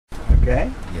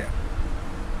Okay? Yeah.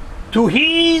 To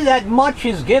he that much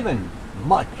is given,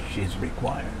 much is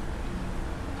required.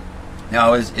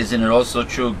 Now, isn't it also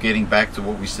true, getting back to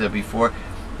what we said before,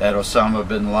 that Osama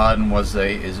bin Laden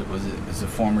is a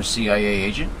former CIA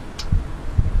agent?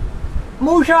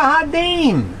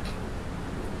 Mujahideen.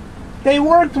 They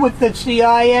worked with the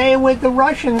CIA with the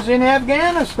Russians in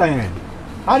Afghanistan.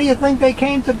 How do you think they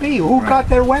came to be? Who got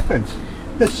their weapons?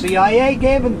 The CIA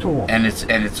gave them to them. And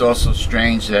it's also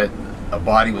strange that a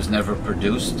body was never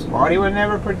produced. Body was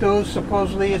never produced.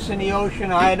 Supposedly it's in the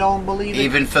ocean. I don't believe it.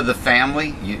 Even for the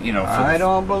family, you know. I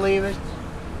don't believe it.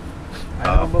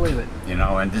 I don't believe it. You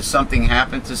know, and did something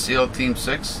happen to SEAL Team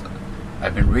 6?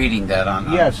 I've been reading that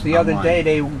on. Yes, the other online. day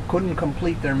they couldn't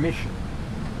complete their mission.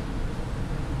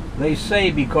 They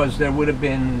say because there would have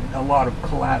been a lot of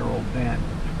collateral damage,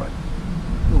 but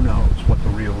who knows what the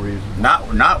real reason is.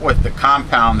 Not with the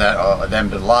compound that bin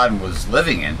Laden was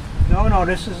living in. No,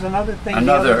 this is another thing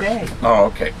the other day. Oh,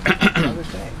 okay. Another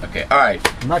day. Okay, all right.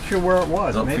 I'm not sure where it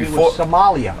was. So Maybe it was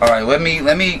Somalia. All right, let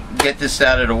me get this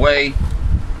out of the way,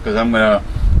 because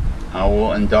I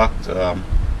will induct.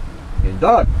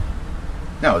 Induct?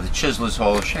 No, the Chislers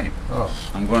Hall of Shame. Oh.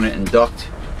 I'm going to induct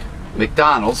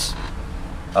McDonald's.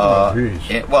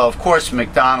 Well, of course,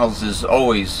 McDonald's is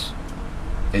always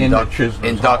inducted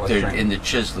in the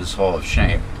Chislers Hall of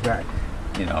Shame. Right.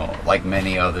 You know, like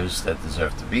many others that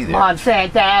deserve to be there.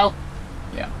 Monsanto.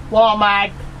 Yeah.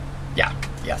 Walmart. Yeah.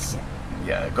 Yes.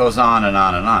 Yeah. It goes on and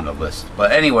on and on the list.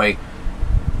 But anyway,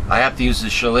 I have to use the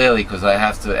shillelagh because I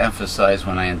have to emphasize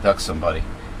when I induct somebody.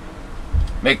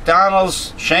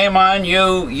 McDonald's, shame on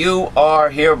you. You are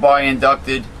hereby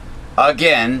inducted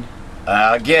again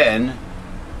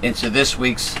into this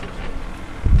week's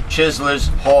Chislers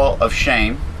Hall of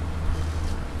Shame.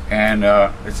 And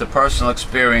it's a personal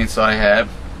experience I had.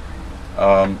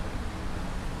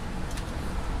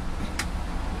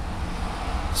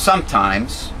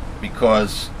 Sometimes,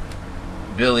 because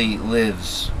William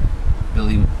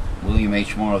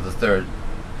H. Morrow III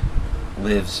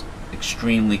lives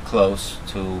extremely close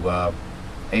to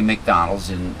a McDonald's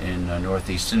in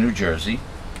northeastern New Jersey.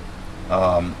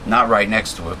 Not right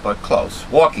next to it, but close,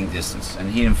 walking distance,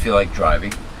 and he didn't feel like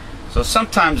driving. So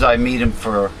sometimes I meet him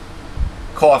for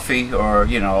coffee, or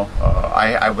you know,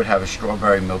 I would have a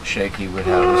strawberry milkshake, he would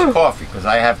have his coffee, because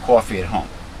I have coffee at home,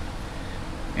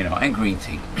 you know, and green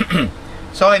tea.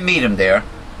 So I meet him there,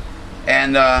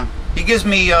 and he gives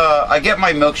me I get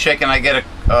my milkshake, and I get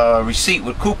a receipt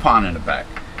with coupon in the back.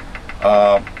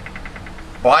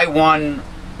 Buy one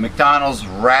McDonald's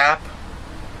wrap,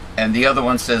 and the other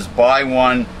one says buy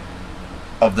one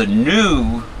of the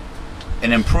new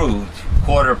and improved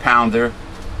quarter pounder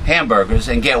hamburgers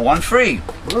and get one free.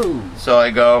 Ooh. So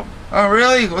I go, oh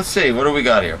really? Let's see, what do we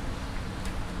got here?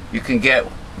 You can get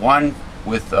one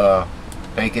with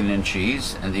bacon and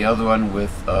cheese, and the other one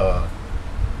with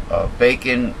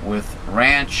bacon with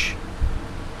ranch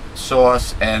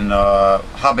sauce and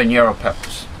habanero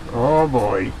peppers. Oh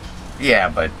boy. Yeah,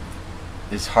 but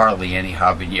there's hardly any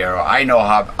habanero. I know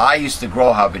I used to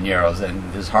grow habaneros,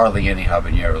 and there's hardly any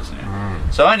habaneros in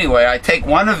it. So anyway, I take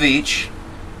one of each,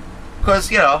 because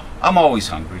you know I'm always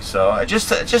hungry. So just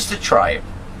to try it,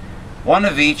 one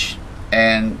of each,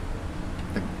 and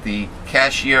the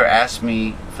cashier asked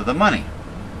me for the money,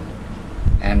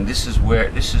 and this is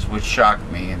what shocked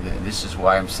me, and this is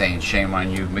why I'm saying shame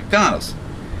on you, McDonald's.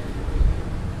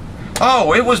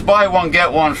 Oh, it was buy one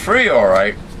get one free, all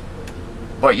right.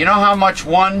 But you know how much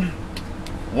one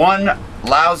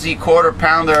lousy quarter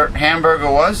pounder hamburger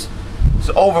was? It's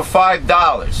over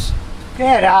 $5.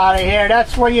 Get out of here.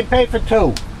 That's what you pay for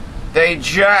two. They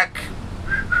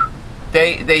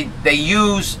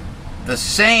use the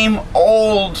same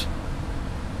old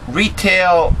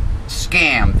retail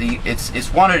scam.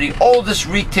 It's one of the oldest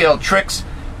retail tricks.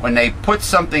 When they put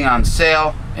something on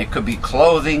sale, it could be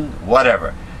clothing,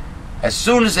 whatever. As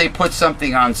soon as they put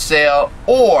something on sale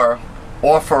or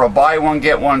offer a buy one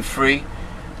get one free,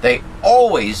 they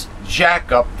always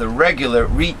jack up the regular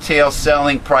retail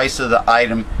selling price of the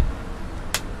item.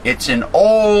 It's an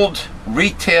old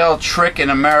retail trick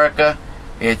in America.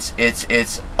 It's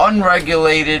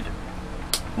unregulated,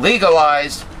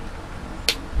 legalized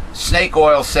snake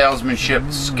oil salesmanship,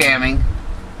 scamming,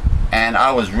 and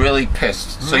I was really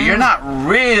pissed. So you're not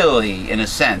really, in a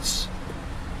sense,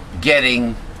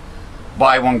 getting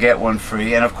buy one get one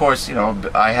free. And of course, you know,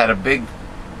 I had a big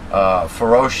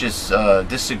ferocious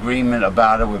disagreement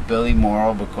about it with Billy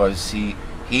Morrow, because he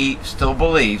still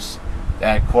believes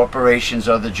that corporations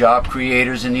are the job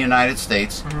creators in the United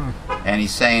States. And he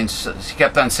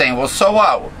kept on saying, well, so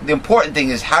what? The important thing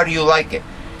is, how do you like it?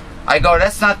 I go,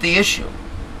 that's not the issue.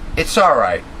 It's all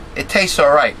right. it tastes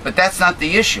all right, but that's not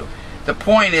the issue. The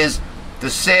point is, the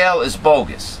sale is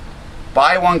bogus.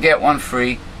 Buy one, get one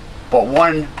free, but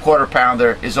 1 quarter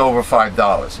pounder is over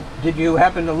 $5. Did you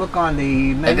happen to look on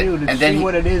the menu to see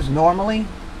what it is normally?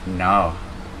 No.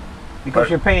 Because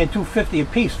you're paying $2.50 a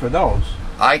piece for those.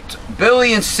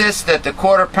 Billy insists that the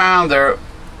quarter pounder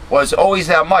was always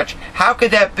that much. How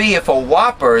could that be if a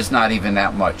Whopper is not even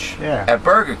that much at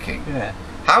Burger King? Yeah.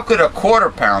 How could a quarter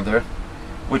pounder,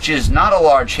 which is not a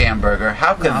large hamburger,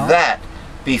 how could that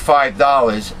be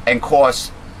 $5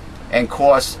 and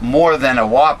cost more than a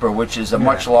Whopper, which is a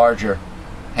much larger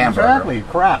hamburger? Exactly.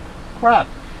 Crap.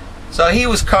 So he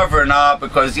was covering up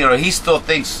because, you know, he still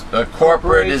thinks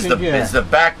corporate is the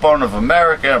backbone of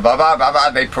America. Blah blah blah blah.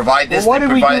 They provide this. Well, what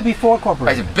did we do before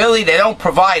corporations? I said, Billy, they don't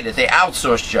provide it. They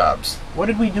outsource jobs. What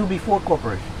did we do before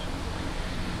corporations?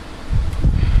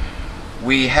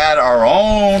 We had our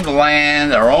own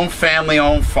land, our own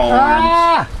family-owned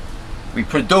farms. We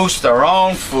produced our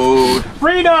own food.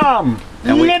 Freedom,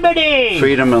 liberty.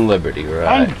 Freedom and liberty,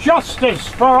 right? And justice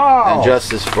for all. And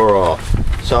justice for all.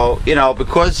 So, you know,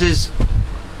 because his,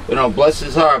 you know, bless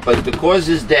his heart, but because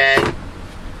his dad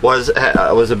was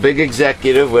a big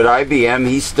executive with IBM,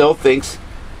 he still thinks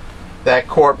that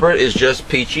corporate is just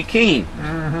peachy keen.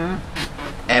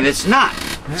 And it's not.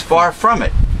 It's far from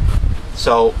it.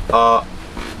 So,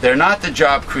 they're not the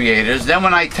job creators. Then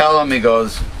when I tell him, he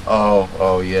goes,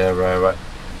 oh yeah, right.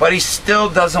 But he still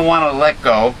doesn't want to let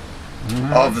go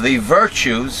of the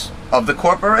virtues of the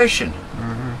corporation.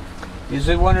 Is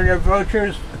it one of their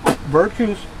virtues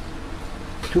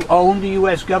to own the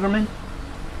U.S. government?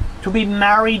 To be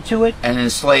married to it? And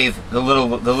enslave the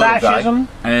little Fascism?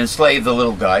 guy. And enslave the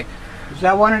little guy. Is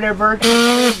that one of their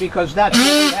virtues? Because that's what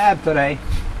we have today.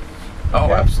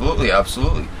 Oh, absolutely,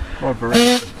 absolutely.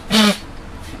 Corporation.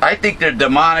 I think they're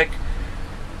demonic.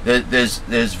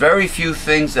 There's very few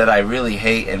things that I really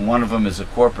hate, and one of them is a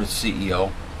corporate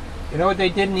CEO. You know what they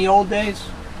did in the old days?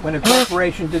 When a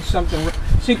corporation did something...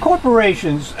 See,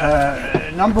 corporations,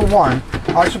 number one,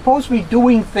 are supposed to be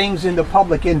doing things in the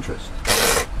public interest.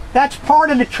 That's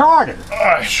part of the charter.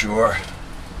 Sure.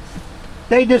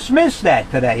 They dismiss that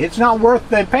today. It's not worth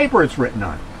the paper it's written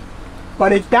on.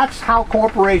 But that's how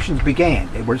corporations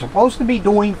began. They were supposed to be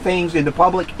doing things in the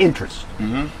public interest.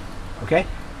 Okay?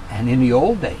 And in the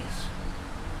old days,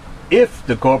 if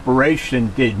the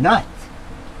corporation did not,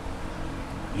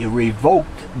 you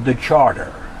revoked the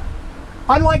charter.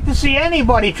 I'd like to see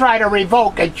anybody try to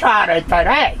revoke a charter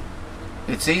today.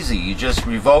 It's easy. You just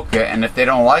revoke it, and if they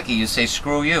don't like it, you say,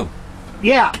 screw you.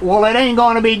 Yeah, well, it ain't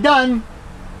going to be done.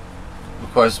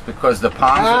 Because the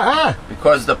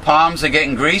palms are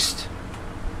getting greased?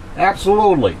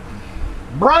 Absolutely.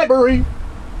 Bribery.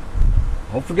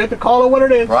 Don't forget to call it what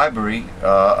it is. Bribery.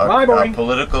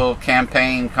 Political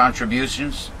campaign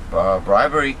contributions.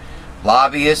 Bribery.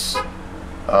 Lobbyists.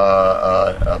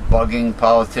 Bugging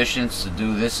politicians to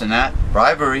do this and that.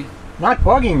 Bribery. Not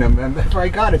bugging them. My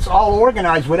God, it's all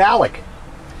organized with ALEC.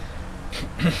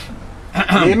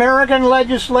 The American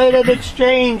Legislative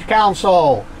Exchange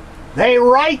Council. They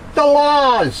write the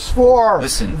laws for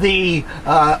the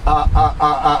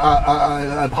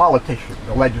politician,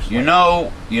 the legislator.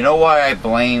 You know why I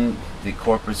blame the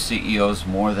corporate CEOs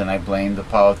more than I blame the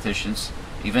politicians,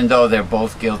 even though they're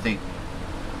both guilty?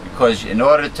 Because in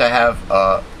order to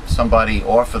have somebody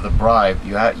offer the bribe,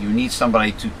 you need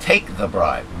somebody to take the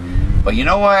bribe. But you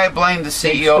know why I blame the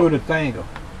CEO? Takes two to tango.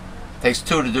 Takes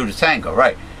two to do the tango,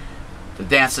 right? To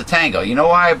dance the tango. You know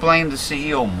why I blame the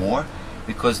CEO more?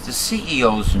 Because the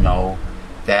CEOs know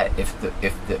that if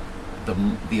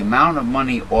the amount of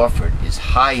money offered is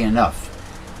high enough,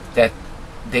 that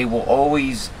they will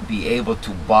always be able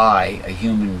to buy a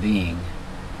human being.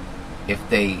 If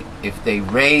they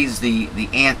raise the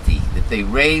ante, if they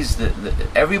raise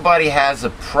everybody has a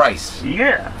price for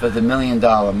the $1 million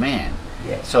man.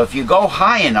 Yeah. So if you go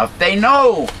high enough, they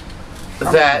know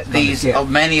that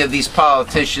many of these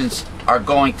politicians are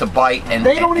going to bite and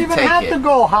they don't even have to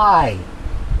go high.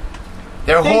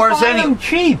 They're whores anyway.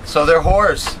 Cheap. So they're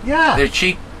whores. Yeah. They're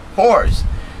cheap whores.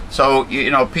 So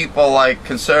you know, people like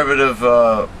conservative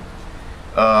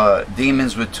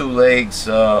demons with two legs,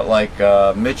 like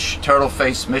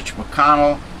Turtleface Mitch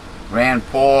McConnell, Rand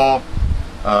Paul,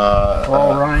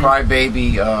 Ryan.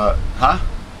 Crybaby,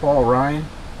 Paul Ryan.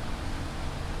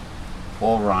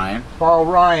 Paul Ryan. Paul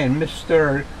Ryan,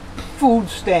 Mr. Food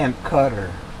Stamp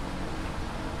Cutter.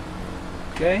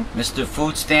 Okay. Mr.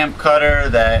 Food Stamp Cutter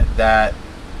that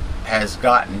has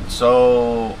gotten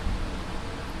so.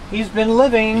 He's been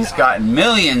living. He's gotten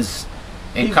millions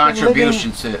in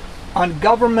contributions to. On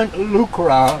government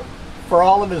lucre for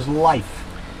all of his life.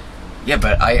 Yeah,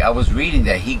 but I was reading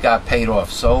that he got paid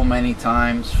off so many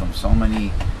times from so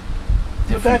many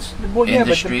different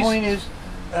industries. But the point is,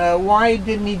 why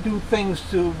didn't he do things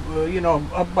to,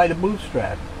 up by the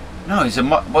bootstrap? No, he's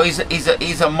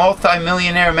a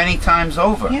multi-millionaire many times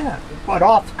over. Yeah, but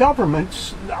off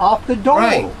governments, off the dole.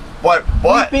 Right. But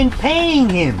we've been paying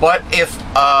him. But if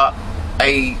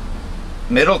a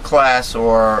middle class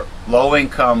or low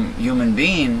income human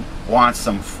being wants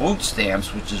some food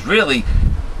stamps, which is really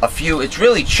it's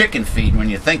really chicken feed when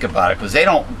you think about it, because they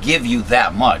don't give you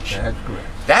that much. That's correct.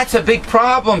 That's a big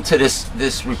problem to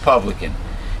this Republican.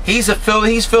 He's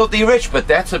filthy rich, but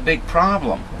that's a big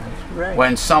problem. That's correct.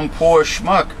 When some poor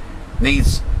schmuck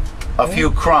needs a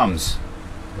few crumbs.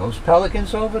 Those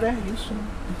pelicans over there, you see.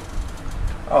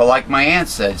 Oh, like my aunt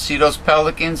said, see those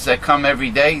pelicans that come every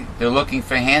day? They're looking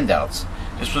for handouts.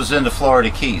 This was in the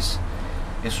Florida Keys.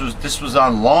 This was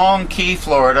on Long Key,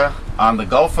 Florida, on the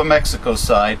Gulf of Mexico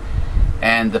side,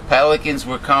 and the pelicans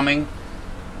were coming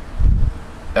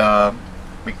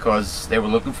because they were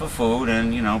looking for food,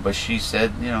 and but she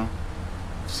said,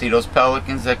 see those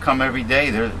pelicans that come every day?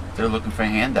 They're looking for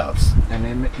handouts.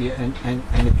 And if you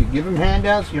give them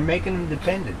handouts, you're making them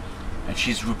dependent. And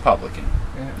she's Republican.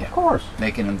 Yeah. Of course.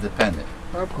 Making them dependent.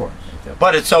 Of course.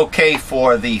 But it's okay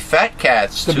for the fat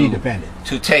cats to be dependent,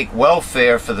 to take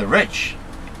welfare for the rich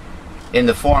in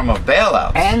the form of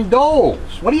bailouts. And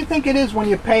doles. What do you think it is when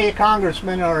you pay a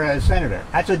congressman or a senator?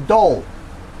 That's a dole.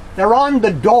 They're on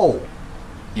the dole.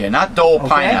 Yeah, not dole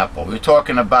pineapple. We're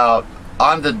talking about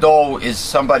on the dole is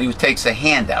somebody who takes a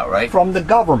handout, right? From the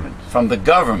government. From the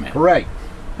government. Correct.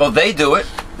 Well, they do it.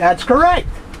 That's correct.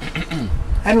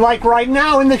 And like right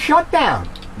now in the shutdown,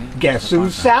 guess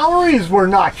whose salaries were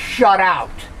not shut out?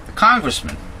 The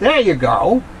congressman. There you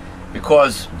go.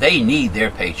 Because they need their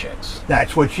paychecks.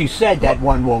 That's what she said, that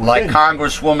one woman. Like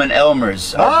Congresswoman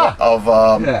Elmers of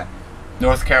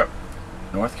North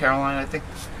Carolina, I think?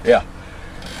 Yeah.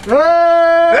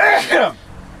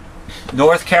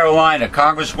 North Carolina,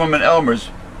 Congresswoman Elmers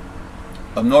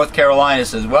of North Carolina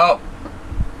says, well,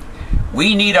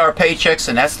 we need our paychecks,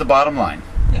 and that's the bottom line.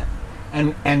 Yeah.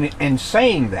 And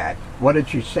saying that, what did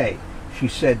she say? She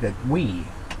said that we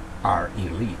are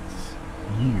elites.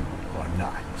 You are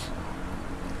not.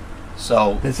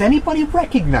 So does anybody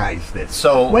recognize this?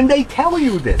 So when they tell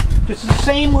you this, it's the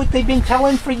same what they've been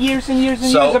telling for years and years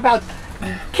and years about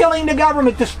killing the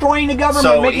government, destroying the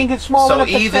government, making it small. So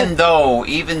even though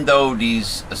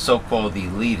these so-called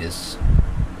elitists,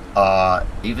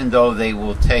 even though they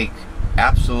will take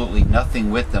absolutely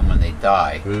nothing with them when they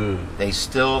die, they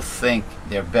still think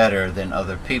they're better than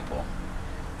other people,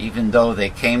 even though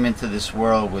they came into this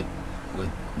world with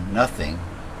nothing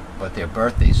but their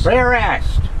birthday suit.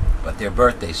 Bare-assed. But their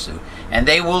birthday suit. And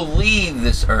they will leave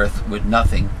this earth with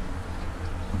nothing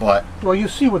but... Well, you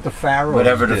see what the pharaohs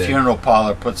whatever the did. funeral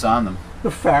parlor puts on them. The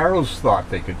pharaohs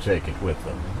thought they could take it with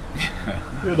them.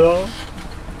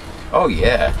 Oh,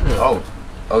 yeah.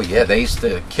 Oh, yeah. They used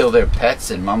to kill their pets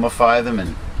and mummify them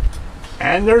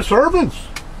and their servants.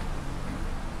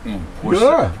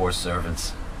 Poor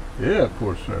servants. Yeah,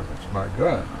 poor servants. My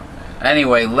God.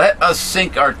 Anyway, let us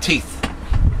sink our teeth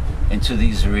into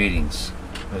these readings,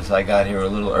 because I got here a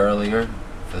little earlier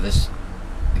for this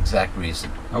exact reason.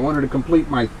 I wanted to complete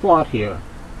my thought here.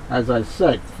 As I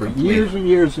said, for years and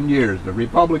years and years, the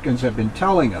Republicans have been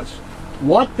telling us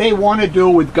what they want to do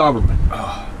with government.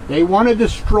 They want to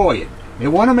destroy it. They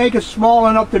want to make it small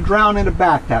enough to drown in a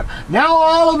bathtub. Now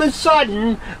all of a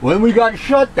sudden, when we got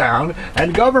shut down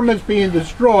and government's being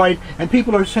destroyed, and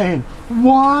people are saying,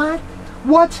 what?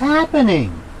 What's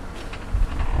happening?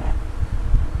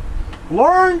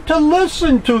 Learn to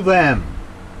listen to them.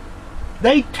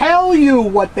 They tell you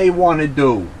what they want to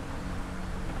do.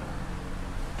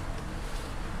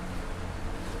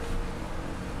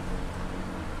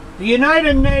 The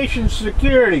United Nations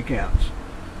Security Council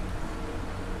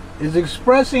is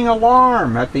expressing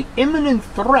alarm at the imminent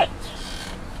threat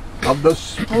of the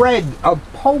spread of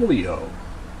polio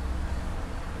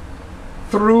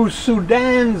through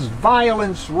Sudan's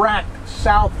violence-racked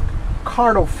South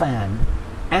Kordofan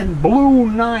and Blue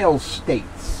Nile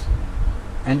states,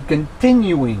 and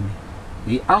continuing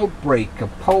the outbreak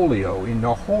of polio in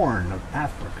the Horn of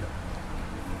Africa.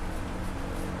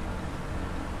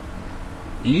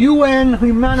 The UN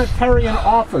Humanitarian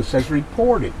Office has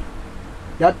reported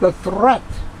that the threat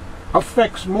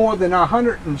affects more than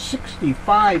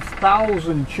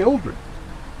 165,000 children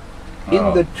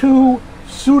in the two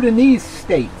Sudanese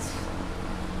states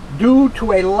due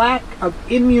to a lack of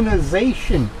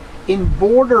immunization in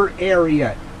border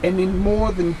area and in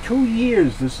more than 2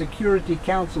 years, the Security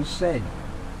Council said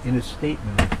in a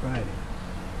statement on Friday.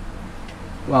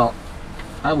 Well,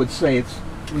 I would say it's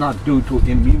not due to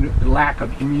lack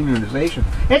of immunization.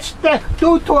 It's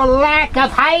due to a lack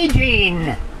of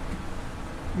hygiene.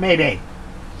 Maybe.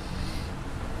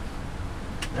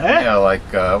 Yeah, like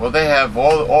well, they have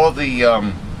all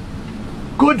the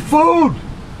good food.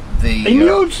 The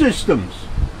immune systems.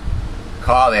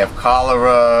 They have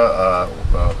cholera,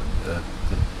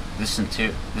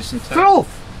 dysentery,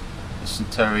 filth,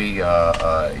 dysentery,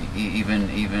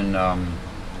 even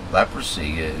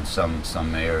leprosy in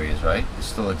some areas, right? It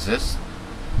still exists.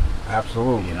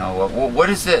 Absolutely. You know what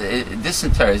is it?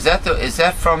 Dysentery, is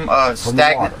that from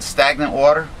stagnant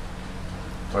water,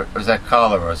 or is that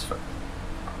cholera?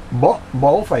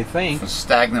 Both, I think. From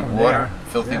stagnant water,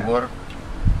 filthy water.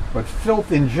 But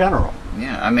filth in general.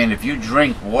 Yeah, I mean, if you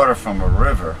drink water from a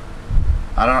river,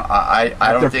 I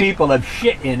don't think people have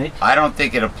shit in it. I don't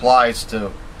think it applies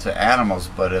to animals,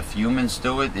 but if humans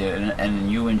do it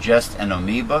and you ingest an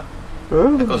amoeba,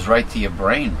 it goes right to your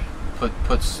brain.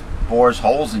 Bores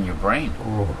holes in your brain.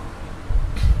 Oh.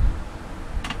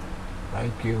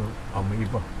 Thank you,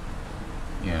 amoeba.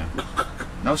 Yeah.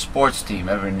 No sports team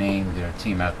ever named their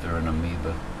team after an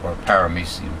amoeba or a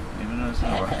paramecium.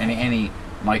 Or any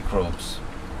microbes.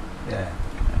 Yeah.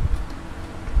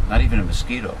 Not even a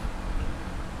mosquito.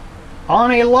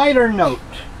 On a lighter note,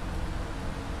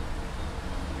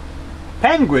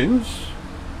 penguins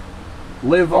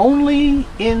live only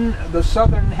in the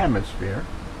southern hemisphere.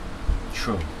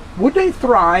 True. Would they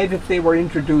thrive if they were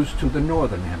introduced to the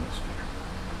northern hemisphere?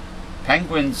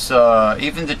 Penguins,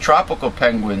 even the tropical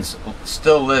penguins,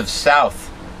 still live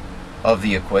south of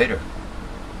the equator.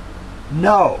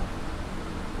 No.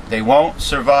 They won't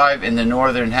survive in the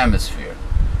northern hemisphere.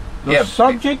 The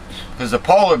subject... Because the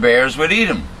polar bears would eat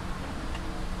them.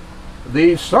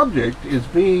 The subject is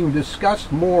being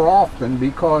discussed more often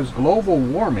because global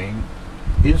warming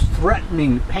is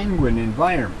threatening penguin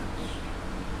environments.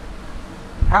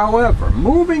 However,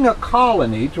 moving a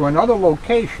colony to another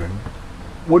location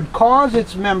would cause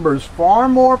its members far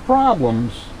more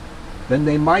problems than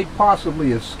they might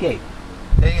possibly escape.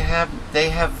 They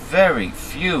have very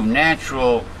few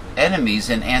natural enemies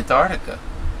in Antarctica.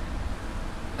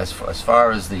 As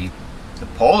far as the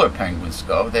polar penguins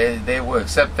go, they were,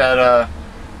 except that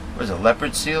what is it,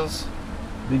 leopard seals?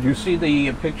 Did you see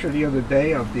the picture the other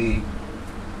day of the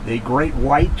great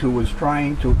white who was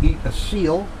trying to eat a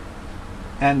seal,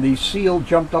 and the seal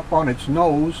jumped up on its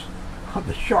nose, on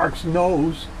the shark's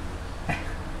nose,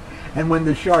 and when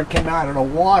the shark came out of the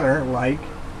water, like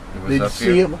the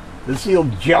seal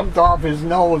jumped off his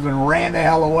nose and ran the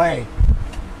hell away.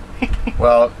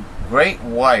 Well, great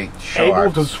white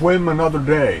sharks, able to swim another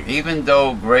day. Even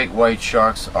though great white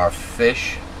sharks are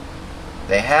fish,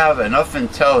 they have enough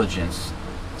intelligence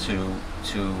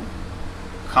to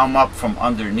come up from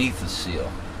underneath the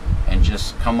seal and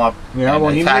just come up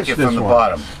and attack it from the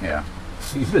bottom. Yeah.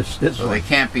 He missed this so one. They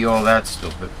can't be all that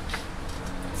stupid.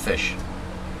 Fish.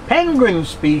 Penguin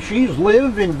species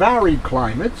live in varied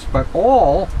climates, but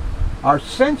all are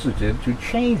sensitive to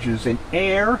changes in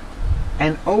air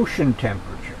and ocean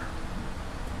temperature,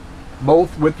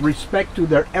 both with respect to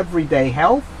their everyday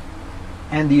health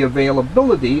and the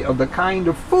availability of the kind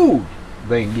of food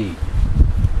they need.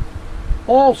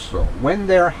 Also, when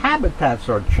their habitats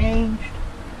are changed,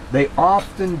 they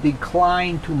often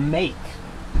decline to mate.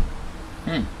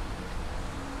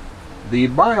 The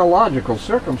biological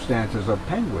circumstances of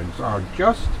penguins are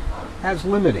just as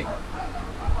limiting.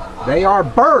 They are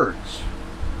birds,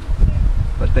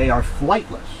 but they are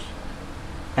flightless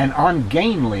and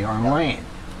ungainly on land.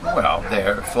 Well,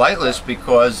 they're flightless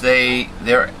because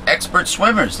they're expert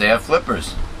swimmers. They have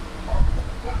flippers.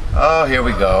 Oh, here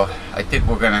we go. I think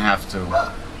we're going to have to...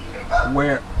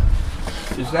 Where?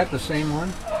 Is that the same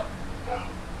one?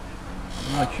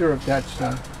 I'm not sure if that's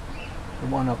the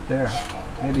one up there.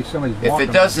 Maybe somebody's walking. If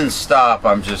it doesn't stop,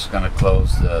 I'm just going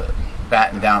to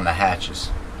batten down the hatches.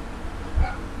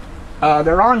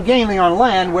 They're ungainly on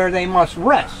land where they must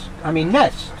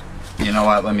nest. You know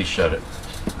what? Let me shut it.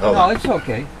 Hold no, on. it's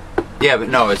okay. Yeah, but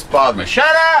no, it's bothering me.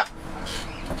 Shut up!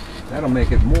 That'll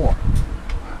make it more.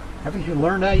 Haven't you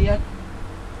learned that yet?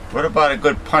 What about a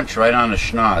good punch right on the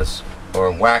schnoz? Or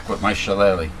a whack with my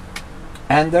shillelagh?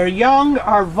 And their young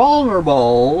are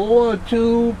vulnerable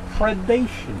to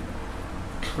predation.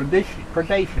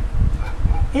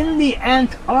 In the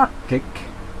Antarctic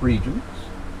regions,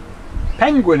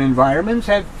 penguin environments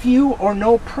have few or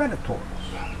no predators.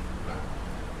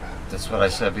 That's what I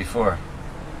said before.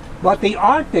 But the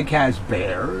Arctic has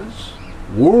bears,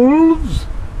 wolves,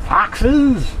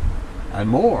 foxes, and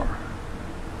more.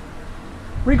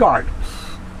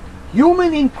 Regardless,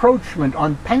 human encroachment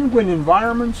on penguin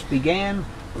environments began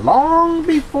long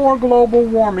before global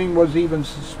warming was even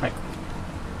suspected.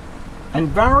 And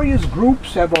various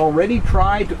groups have already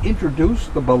tried to introduce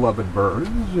the beloved birds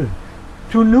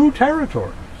to new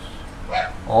territories.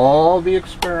 All the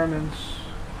experiments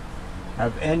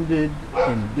have ended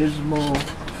in dismal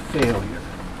failure.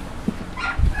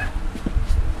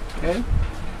 Okay?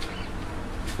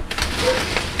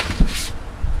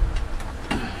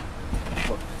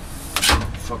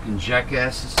 Fucking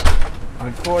jackasses.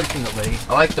 Unfortunately,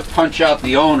 I like to punch out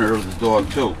the owner of the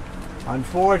dog too.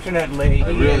 Unfortunately,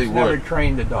 I he really has never would.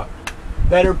 trained the dog.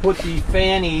 Better put the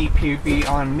fanny puppy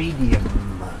on medium.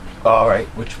 All right,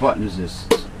 which button is this?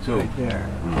 Two. Right there.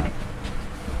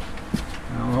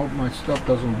 I hope my stuff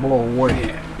doesn't blow away.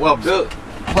 Yeah. Well,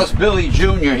 plus Billy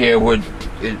Jr. here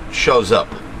it shows up.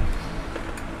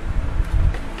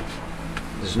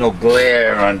 There's no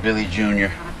glare on Billy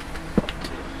Jr.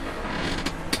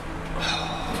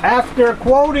 After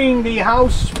quoting the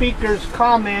House Speaker's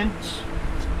comments,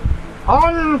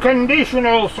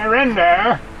 "Unconditional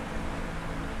surrender,"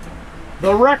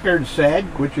 the Record said,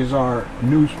 which is our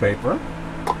newspaper,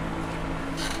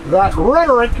 that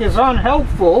rhetoric is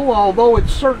unhelpful, although it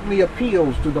certainly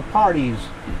appeals to the party's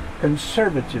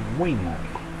conservative wing.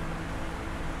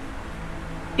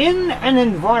 In an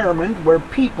environment where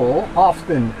people,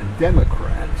 often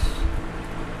Democrats,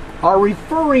 are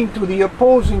referring to the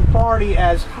opposing party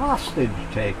as hostage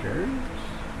takers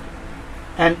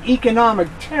and economic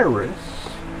terrorists,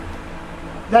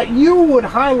 that you would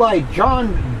highlight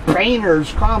John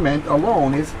Boehner's comment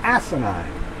alone is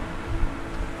asinine.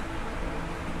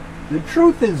 The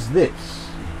truth is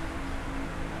this: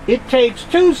 it takes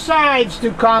two sides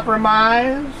to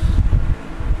compromise.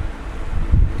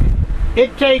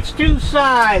 It takes two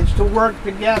sides to work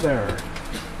together.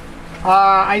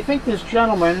 I think this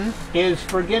gentleman is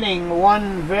forgetting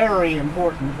one very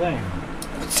important thing.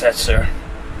 What's that, sir?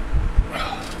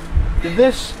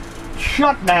 This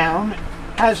shutdown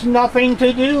has nothing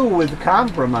to do with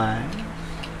compromise.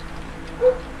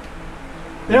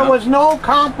 There was no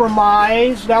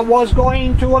compromise that was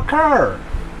going to occur.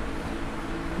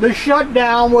 The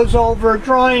shutdown was over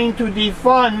trying to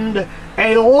defund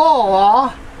a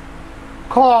law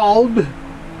called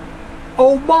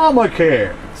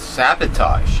Obamacare.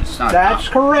 Sabotage. It's not. That's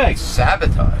correct. It's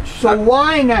sabotage. So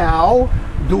why now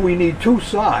do we need two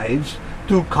sides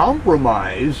to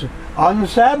compromise on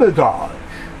sabotage?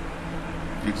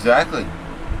 Exactly.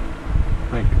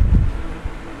 Thank you.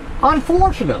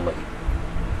 Unfortunately,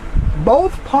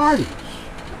 both parties,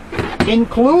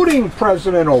 including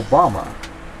President Obama,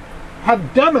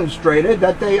 have demonstrated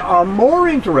that they are more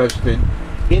interested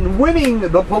in winning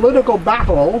the political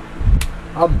battle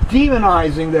of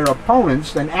demonizing their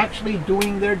opponents than actually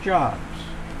doing their jobs.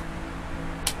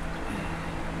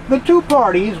 The two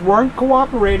parties weren't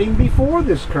cooperating before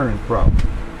this current problem.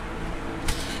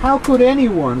 How could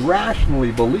anyone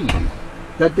rationally believe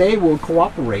that they will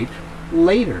cooperate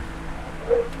later?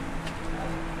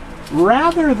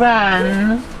 Rather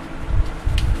than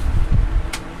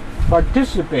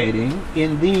participating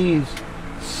in these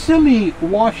silly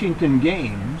Washington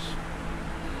games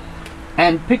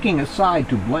and picking a side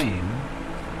to blame,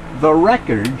 the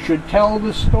Record should tell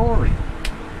the story.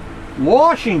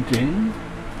 Washington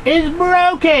is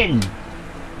broken,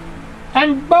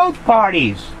 and both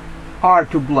parties are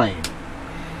to blame.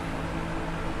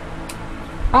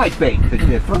 I beg to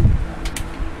differ.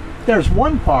 There's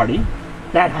one party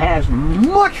that has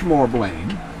much more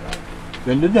blame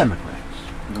than the Democrats.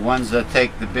 The ones that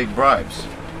take the big bribes.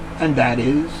 And that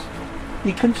is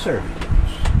the conservatives.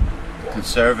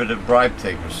 Conservative bribe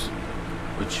takers,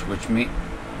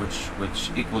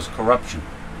 which equals corruption.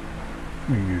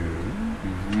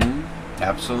 Yeah.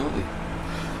 Absolutely.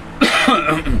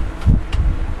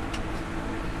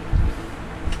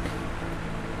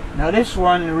 Now this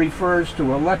one refers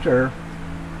to a letter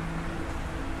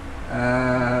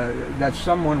that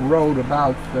someone wrote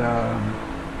about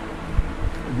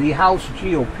the House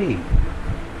GOP.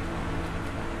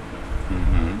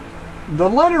 The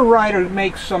letter writer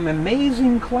makes some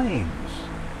amazing claims.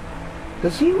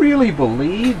 Does he really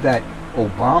believe that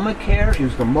Obamacare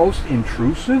is the most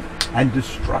intrusive and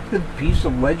destructive piece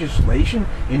of legislation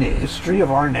in the history of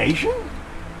our nation?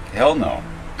 Hell no.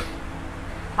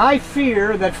 I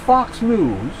fear that Fox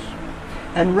News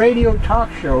and radio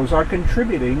talk shows are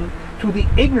contributing to the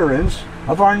ignorance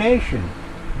of our nation.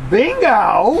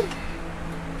 Bingo!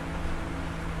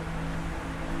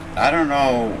 I don't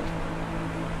know.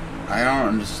 I don't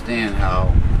understand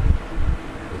how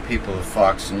the people of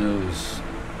Fox News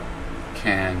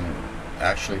can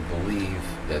actually believe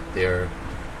that they're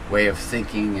way of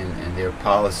thinking and their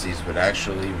policies would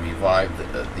actually revive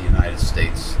the United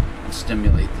States and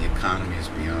stimulate the economy is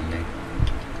beyond me.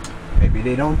 Maybe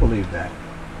they don't believe that.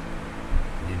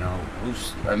 You know,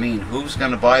 who's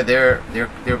going to buy their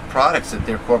products that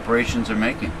their corporations are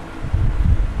making?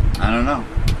 I don't know.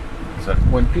 So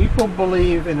when people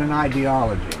believe in an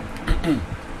ideology,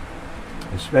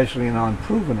 especially an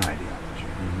unproven ideology,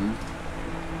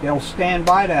 they'll stand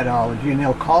by that ideology and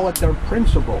they'll call it their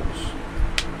principles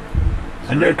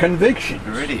and their convictions.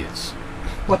 They're idiots.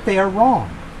 But they are wrong.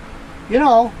 You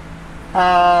know,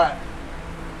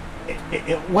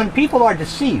 when people are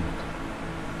deceived,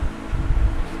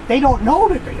 they don't know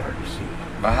that they are deceived.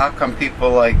 But how come people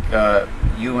like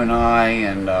you and I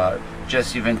and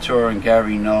Jesse Ventura and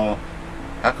Gary Null,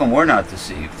 how come we're not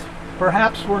deceived?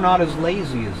 Perhaps we're not as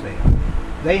lazy as they are.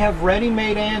 They have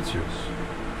ready-made answers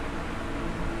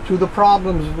to the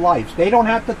problems of life. They don't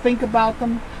have to think about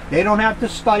them. They don't have to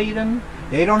study them.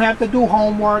 They don't have to do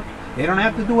homework. They don't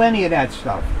have to do any of that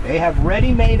stuff. They have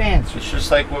ready-made answers. It's just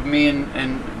like what me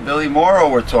and Billy Morrow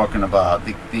were talking about.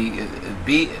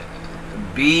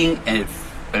 Being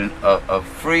a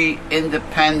free,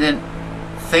 independent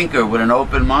thinker with an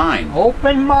open mind.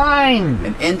 Open mind!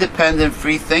 An independent,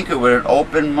 free thinker with an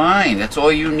open mind. That's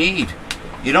all you need.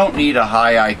 You don't need a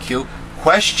high IQ.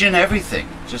 Question everything.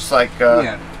 Just like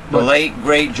the late,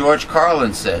 great George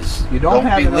Carlin says. You don't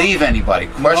believe anybody.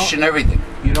 Question everything.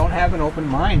 You don't have an open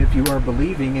mind if you are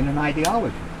believing in an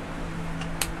ideology.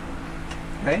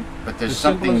 Okay? But there's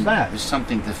something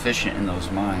deficient in those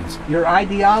minds. Your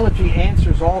ideology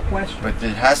answers all questions. But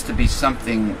there has to be some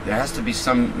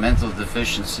mental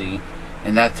deficiency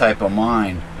in that type of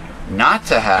mind not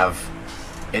to have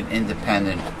an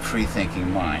independent,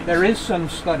 free-thinking mind. There is some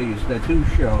studies that do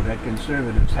show that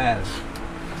conservatives have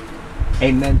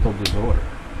a mental disorder.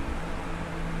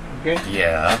 Okay?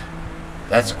 Yeah,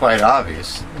 that's quite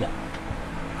obvious. Yeah.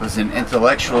 Because an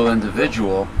intellectual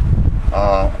individual,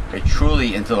 a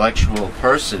truly intellectual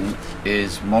person,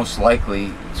 is most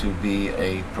likely to be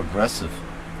a progressive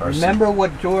person. Remember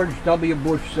what George W.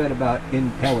 Bush said about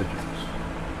intelligence.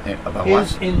 About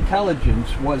his what?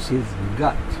 intelligence was his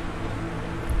gut.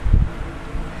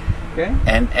 Okay?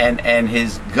 And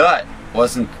his gut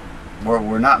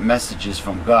were not messages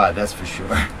from God, that's for sure.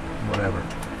 Whatever.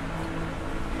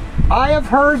 I have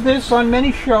heard this on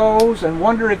many shows and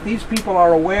wonder if these people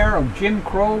are aware of Jim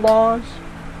Crow laws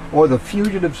or the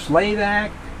Fugitive Slave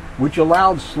Act, which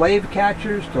allowed slave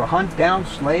catchers to hunt down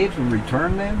slaves and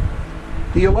return them.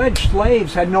 The alleged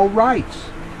slaves had no rights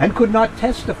and could not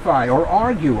testify or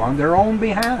argue on their own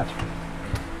behalf.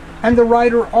 And the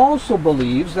writer also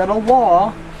believes that a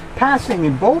law passing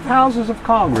in both houses of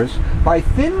Congress by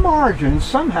thin margins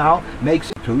somehow makes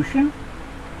a constitution.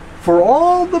 For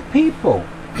all the people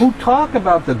who talk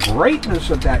about the greatness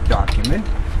of that document,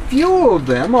 few of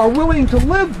them are willing to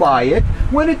live by it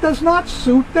when it does not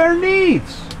suit their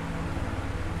needs.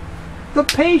 The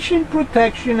Patient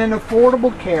Protection and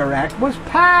Affordable Care Act was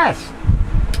passed.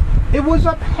 It was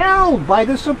upheld by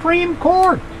the Supreme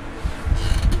Court.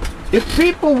 If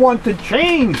people want to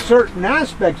change certain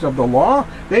aspects of the law,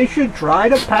 they should try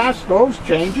to pass those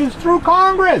changes through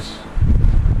Congress.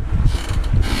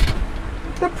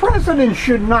 The president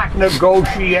should not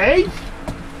negotiate,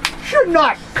 should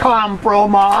not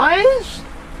compromise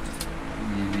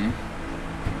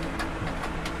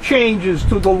changes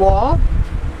to the law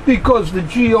because the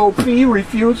GOP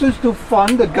refuses to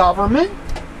fund the government.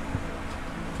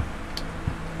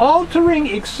 Altering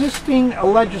existing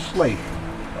legislation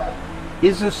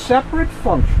is a separate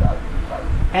function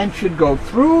and should go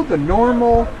through the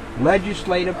normal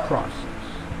legislative process.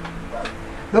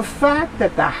 The fact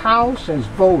that the House has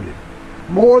voted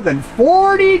more than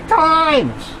 40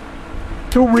 times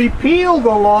to repeal the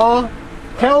law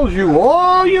tells you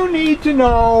all you need to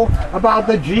know about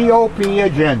the GOP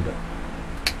agenda.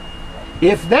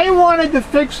 If they wanted to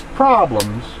fix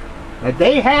problems that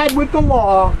they had with the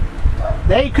law,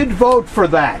 they could vote for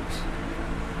that.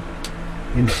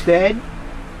 Instead,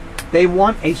 they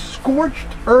want a scorched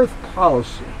earth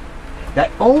policy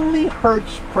that only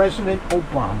hurts President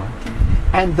Obama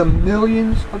and the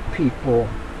millions of people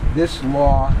this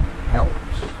law helps.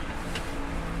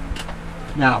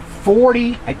 Now,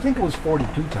 I think it was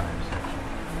 42 times.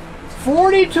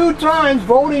 42 times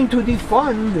voting to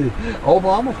defund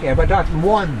Obamacare, but not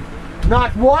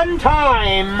one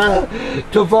time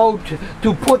to vote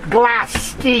to put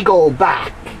Glass-Steagall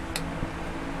back.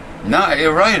 No,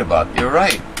 you're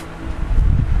right.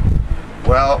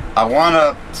 Well, I want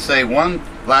to say one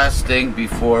last thing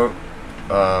before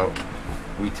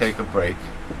we take a break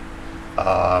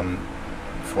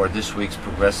for this week's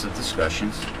Progressive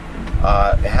Discussions.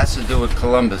 It has to do with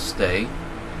Columbus Day.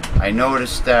 I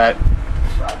noticed that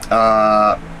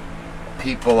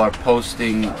people are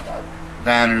posting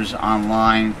banners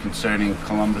online concerning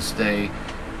Columbus Day,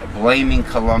 blaming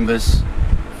Columbus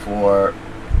for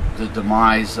the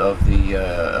demise of the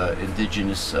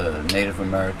indigenous Native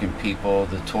American people,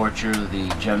 the torture, the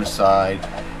genocide,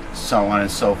 so on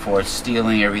and so forth,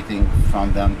 stealing everything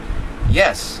from them.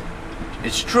 Yes,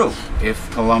 it's true. If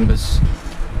Columbus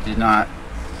did not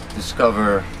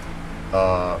discover,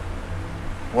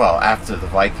 well, after the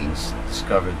Vikings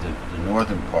discovered the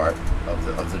northern part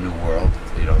of the New World,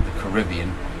 you know, the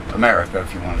Caribbean, America,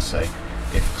 if you want to say.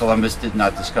 If Columbus did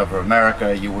not discover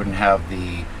America, you wouldn't have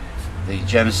the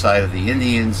genocide of the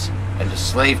Indians and the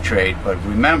slave trade. But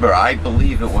remember, I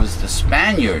believe it was the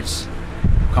Spaniards,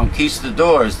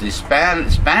 conquistadors, the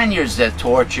Spaniards that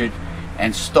tortured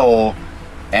and stole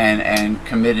and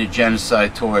committed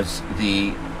genocide towards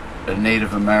the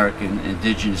Native American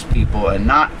indigenous people, and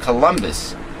not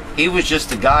Columbus. He was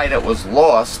just a guy that was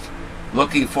lost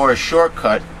looking for a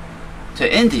shortcut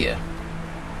to India.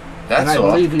 That's all.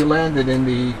 And I believe he landed in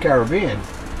the Caribbean.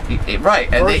 Right.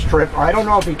 First trip. I don't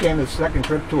know if he came his second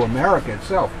trip to America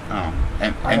itself. Oh,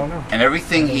 I don't know. And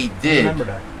everything he did, remember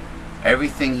that.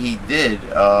 everything he did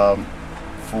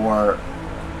for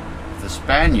the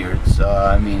Spaniards.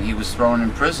 I mean, he was thrown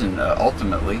in prison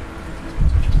ultimately.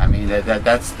 I mean,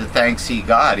 that's the thanks he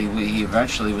got. He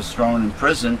eventually was thrown in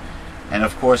prison, and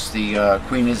of course the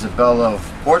Queen Isabella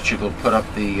of Portugal put up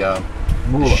the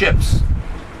ships.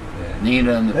 Yeah.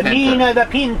 Nina and the Pinta. Nina, the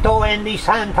Pinto, and the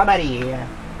Santa Maria.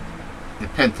 The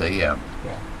Pinta, yeah.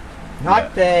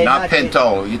 Not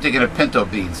Pinto. You're thinking of pinto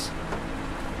beans.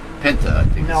 Pinta, I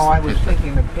think. No, I was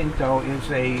thinking the Pinto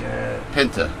is a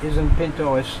Pinta. Isn't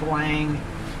Pinto a slang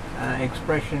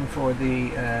expression for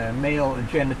the male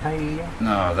genitalia?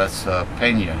 No, that's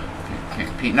peña.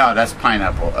 No, that's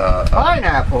pineapple.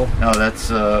 Pineapple? No, that's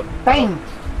Pain.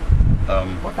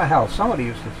 What the hell? Somebody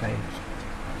used to say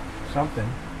something.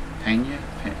 Peña?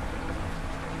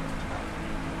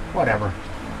 Whatever.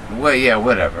 Well, yeah,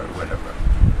 whatever.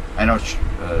 I know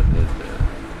the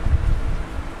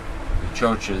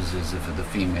chochas is for the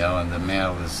female, and the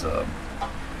male is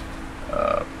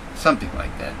something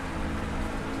like that.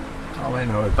 All I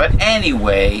know is. But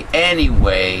anyway,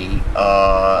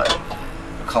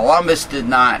 Columbus did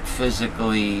not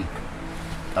physically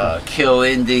kill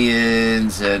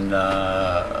Indians and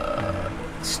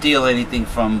steal anything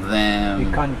from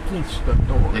them. The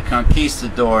conquistadors. The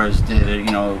conquistadors did it,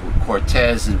 you know,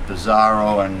 Cortez and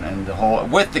Pizarro and the whole,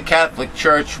 with the Catholic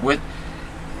Church,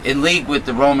 in league with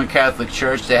the Roman Catholic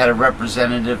Church. They had a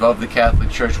representative of the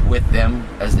Catholic Church with them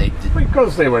as they did.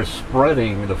 Because they were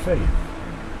spreading the faith.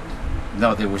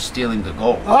 No, they were stealing the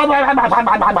gold.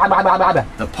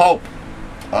 The Pope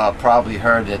probably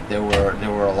heard that there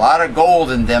were a lot of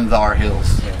gold in them thar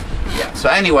hills. Yeah. So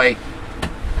anyway,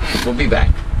 we'll be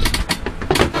back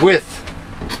with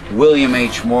William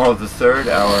H. Morrow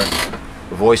III, our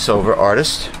voiceover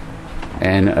artist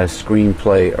and a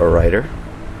screenplay writer.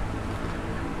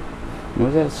 What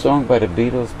was that song by the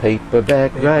Beatles?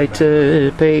 Paperback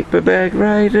writer, paperback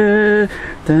writer.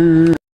 Dun.